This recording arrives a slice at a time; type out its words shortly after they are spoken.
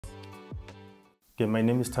Okay, my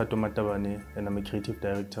name is Tato Matabane and I'm a creative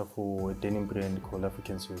director for a denim brand called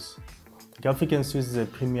Afrikan Swiss. Okay, Afrikan Swiss is a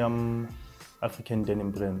premium African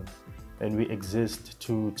denim brand, and we exist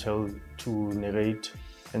to narrate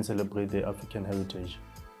and celebrate the African heritage.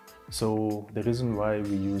 So the reason why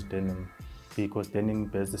we use denim, because denim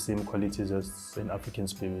bears the same qualities as an African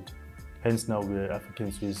spirit. Hence now we're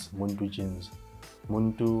Afrikan Swiss Muntu jeans.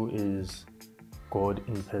 Muntu is God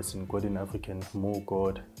in person, God in African, more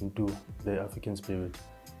God into the African spirit.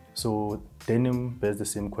 So denim bears the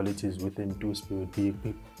same qualities within two spirit,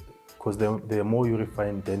 because the more you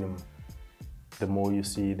refine denim, the more you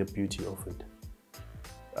see the beauty of it.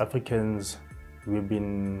 Africans, we've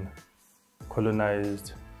been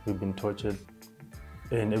colonized, we've been tortured,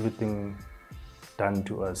 and everything done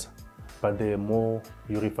to us. But the more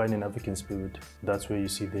you refine an African spirit, that's where you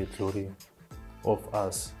see the glory of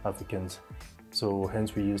us Africans. So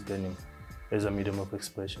hence we use denim as a medium of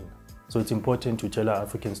expression. So it's important to tell our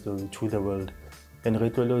African story to the world. And re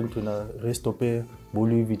stop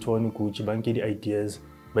Louis Vuitton, Gucci, banke the ideas,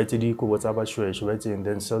 and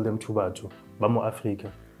then sell them to Batu, Bamo Africa.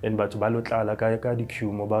 And Batu Balotla, Kayaka, the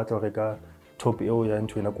Q, Mobata, top area and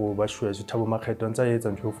Twinako, Bashua, Tabo Market, and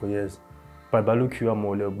 2 for years. But Balu Q,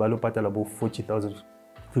 Balo Patalabo 40,000,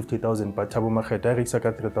 50,000, but Tabo Market, Eric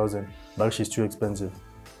Saka 3,000, but she's too expensive.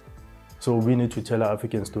 So we need to tell our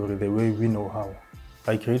African story the way we know how.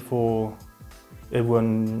 I create for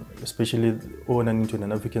everyone, especially owning into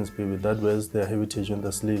an African spirit, that wears their heritage on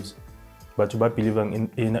their sleeves. But to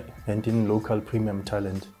believing in local premium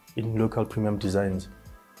talent, in local premium designs.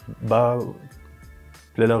 Ba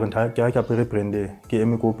plela re ntha ke apere brand ke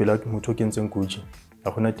eme go pela motho ke ntseng Gucci.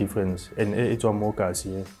 A gona difference and it's wa mo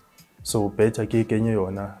kasi. So better ke kenye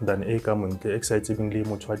yona than e ka montle excitingly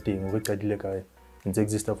motho wa teng o re qadile kae. It's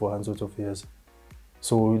existed for hundreds of years.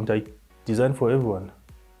 So like design for everyone.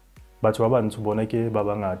 But ba bantsi bona ke ba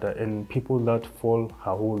bangata, and people that fall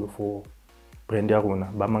haholo for brand ya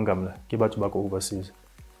rona ba mangamla ke batho ba go overseas.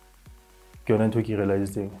 Ke yona ntho ke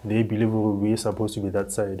realizing they believe we're supposed to be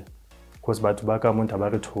that side, because batho ba ka monta ba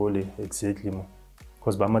re thole exactly mo,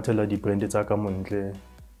 because ba matela di brand tsa ka montle.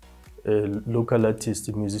 Local artists,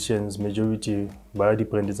 musicians, majority buy the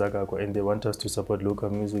brand tsa ka, and they want us to support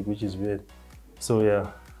local music, which is weird. So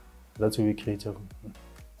yeah, that's what we created.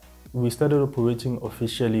 We started operating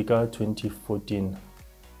officially in 2014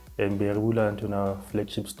 and we went to our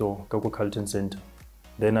flagship store, Kako Carlton Center.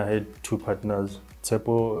 Then I had 2 partners,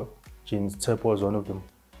 Tsepo Jeans, Tsepo was one of them.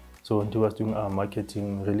 So he was doing our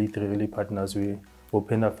marketing, really partners. We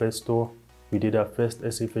opened our first store, we did our first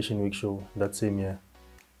SA Fashion Week show that same year.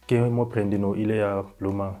 Came more brandino, Ilea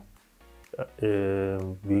Bluma.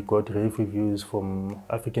 We got rave reviews from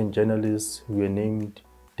African journalists. We were named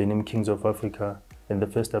Denim Kings of Africa and the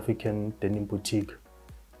first African denim boutique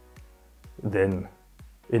then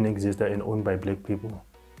in existence and owned by black people.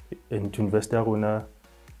 And to invest Aruna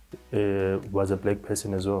was a black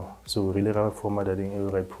person as well. So really former that in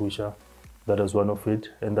right pusher. That was one of it.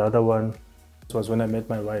 And the other one was when I met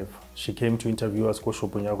my wife. She came to interview us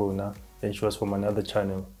Runa, and she was from another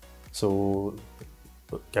channel. So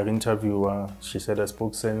our interviewer, she said I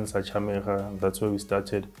spoke sense, I chamera, that's where we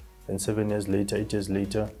started. And 7 years later, 8 years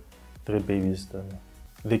later, 3 babies done.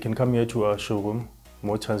 They can come here to our showroom,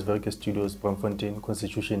 More Transverke Studios, Braamfontein,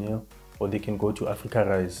 Constitution Hill, or they can go to Africa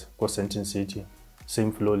Rise, Sentin City.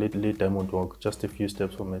 Same floor, late Diamond Walk, just a few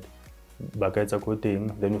steps from it.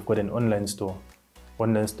 Then we've got an online store.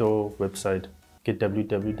 Online store website, get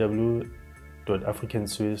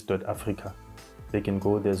www.afrikanswiss.africa. They can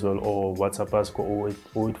go there as well, or WhatsApp us, go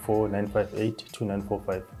 084 958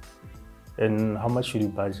 2945. And how much should you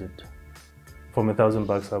budget? From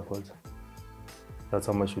 $1,000 upwards. That's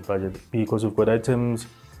how much we budget. Because we've got items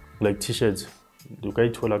like t-shirts. You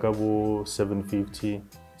can get like about 750,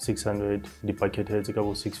 600. The packet heads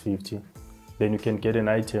about 650. Then you can get an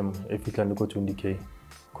item if you can go 20K.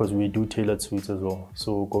 Because we do tailored suits as well.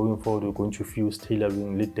 So going forward, we're going to fuse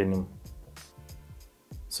tailoring with denim.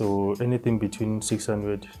 So anything between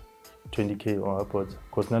 600, 20K or upwards.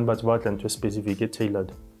 Because none but about and specific get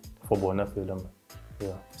tailored for bona film.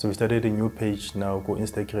 Yeah. So we started a new page now. Go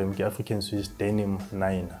Instagram, get Afrikan Swiss Denim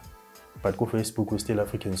 9. But go Facebook, we're still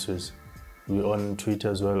Afrikan Swiss. We're on Twitter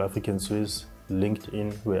as well, Afrikan Swiss.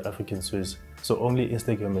 LinkedIn, we're Afrikan Swiss. So only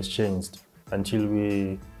Instagram has changed until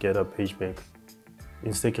we get our page back.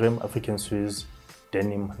 Instagram, Afrikan Swiss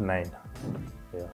Denim 9.